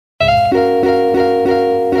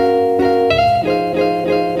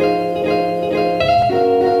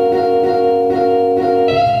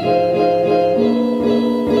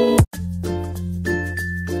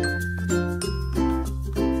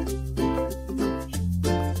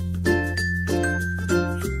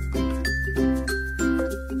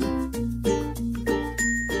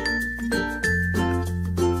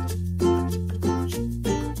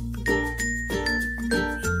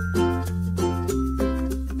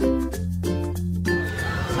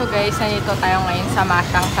So guys, nandito tayo ngayon sa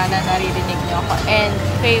Maciang. Sana naririnig niyo ako. And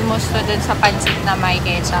famous to dun sa pansit na may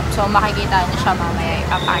ketchup. So makikita niyo siya mamaya.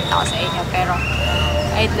 Ipapakita ko sa inyo. Pero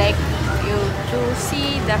I'd like you to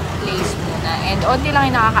see the place muna. And onti lang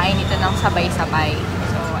yung nakakain ito ng sabay-sabay.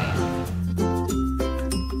 So ayun.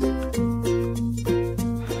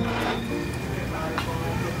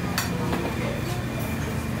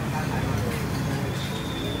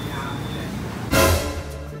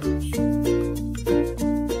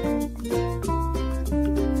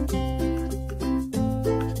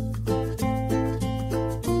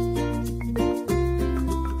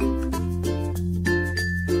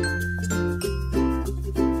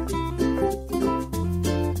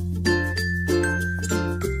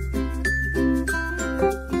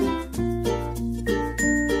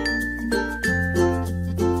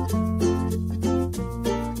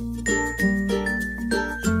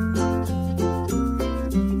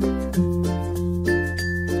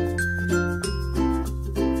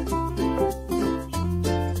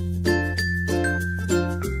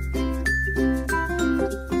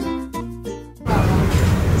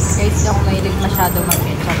 Guys, ako mahilig masyado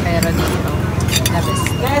mag-ketchup, pero dito, labis.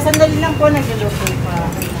 Kaya sandali lang po, nagluluto pa.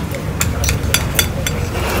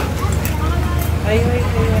 Ay.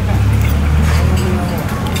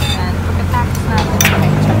 And pagkatapos natin ng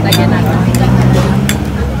ketchup, lagyan natin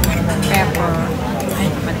pepper.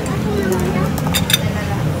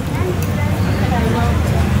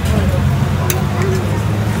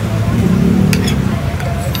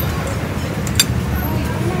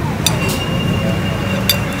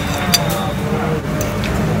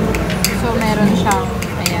 So, meron siyang,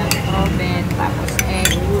 ayan, oven, tapos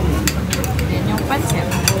egg, then yung pansit.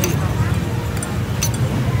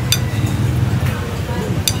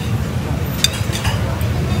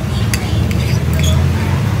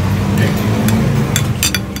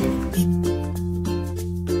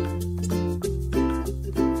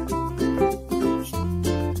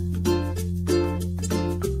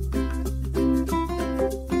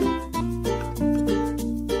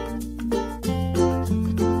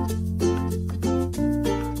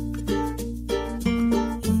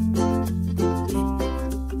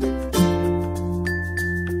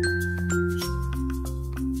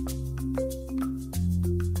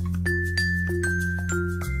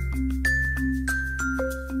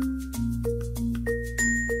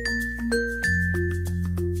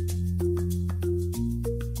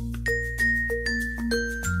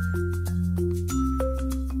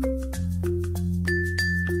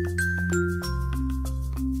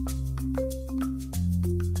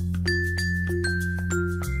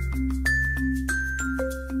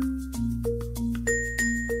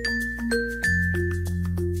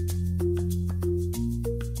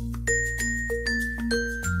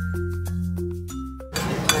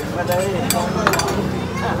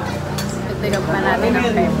 Dagdagan pa natin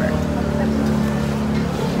ng pepper.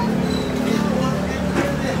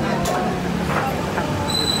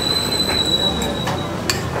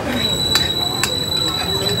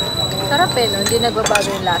 Sarap eh, no? Hindi nagbabago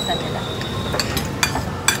yung lasa nila.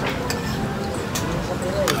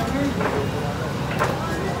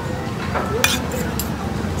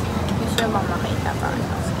 Gusto yung makita pa.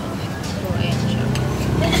 So, ayan siya.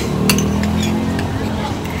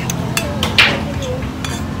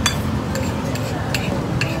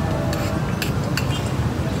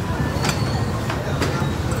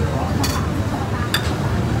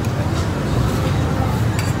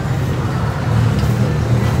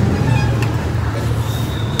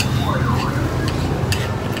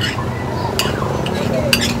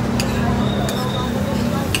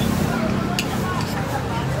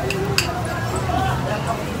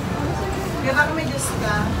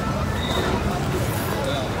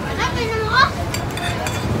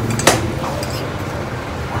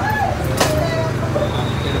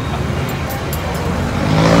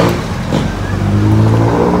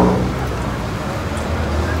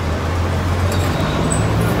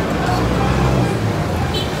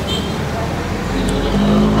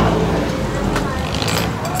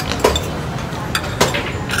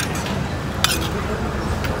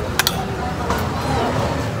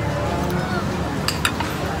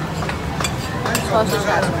 Sausage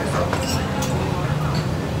raspberry.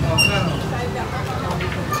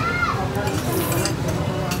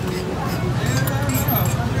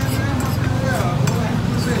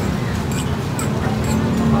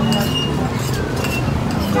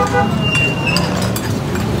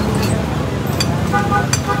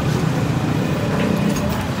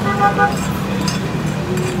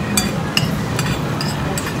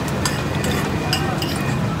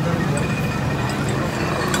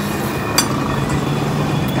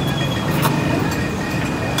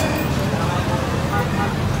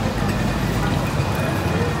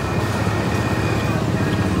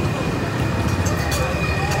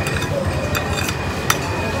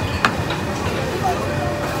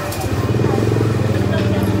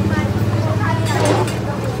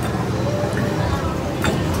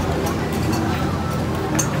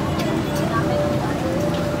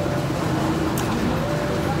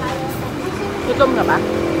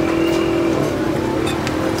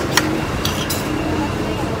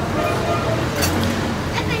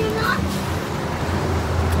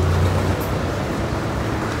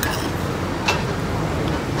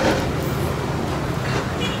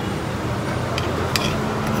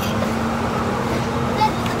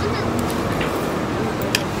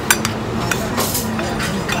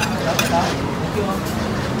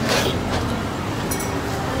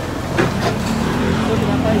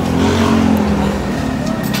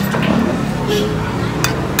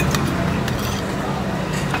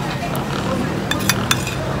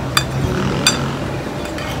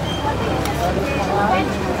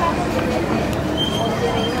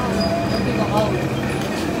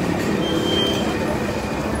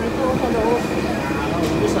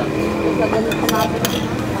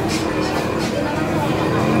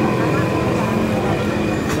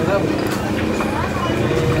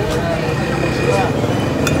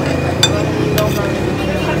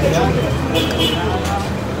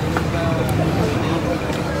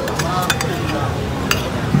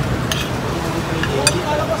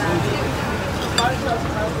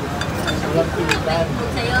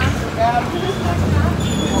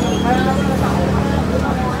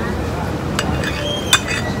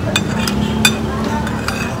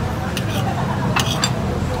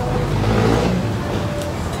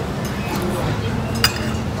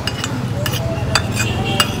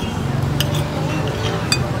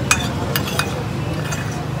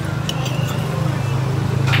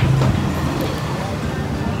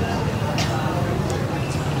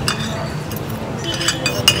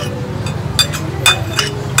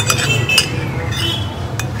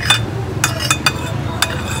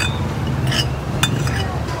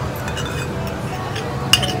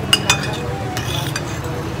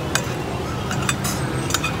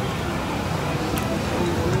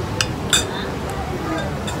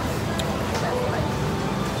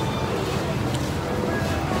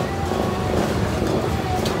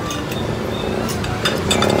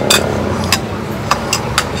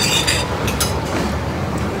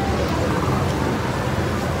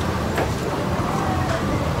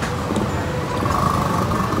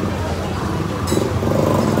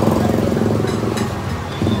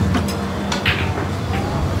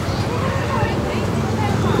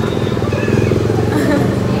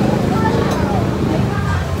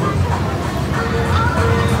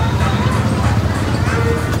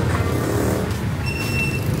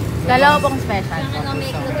 Dalawa pong special. Ano,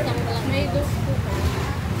 may iklog ng walang. May dos po.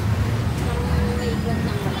 May iklog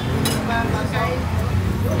ng walang.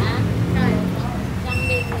 Ha? Isang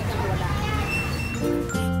may iklog ng walang.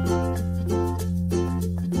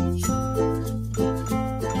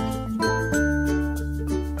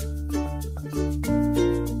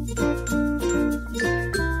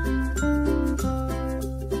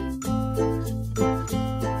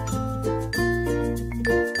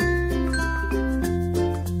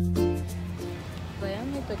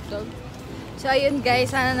 So, ayun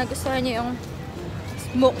guys, sana nagustuhan nyo yung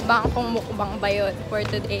mukbang, kung mukbang ba yun for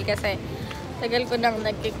today. Kasi, tagal ko nang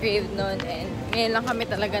nagki-crave nun. And, ngayon lang kami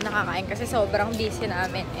talaga nakakain kasi sobrang busy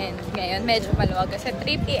namin. And, ngayon, medyo maluwag kasi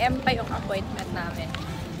 3 PM pa yung appointment namin.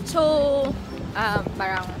 So,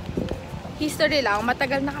 parang history lang.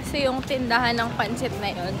 Matagal na kasi yung tindahan ng pansit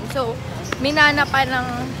na yun. So, minana pa ng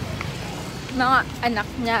mga anak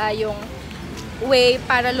niya yung way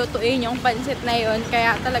para lutuin yung pansit na yun.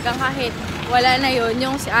 Kaya talagang kahit wala na yun,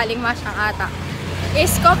 yung si Aling Maciang ata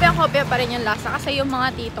is kopya-kopya pa rin yung lasa. Kasi yung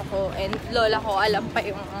mga tito ko and lola ko, alam pa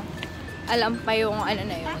yung ano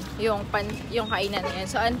na yun, yung kainan na yun.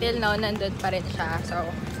 So until now, nandun pa rin siya. So,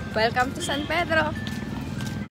 welcome to San Pedro!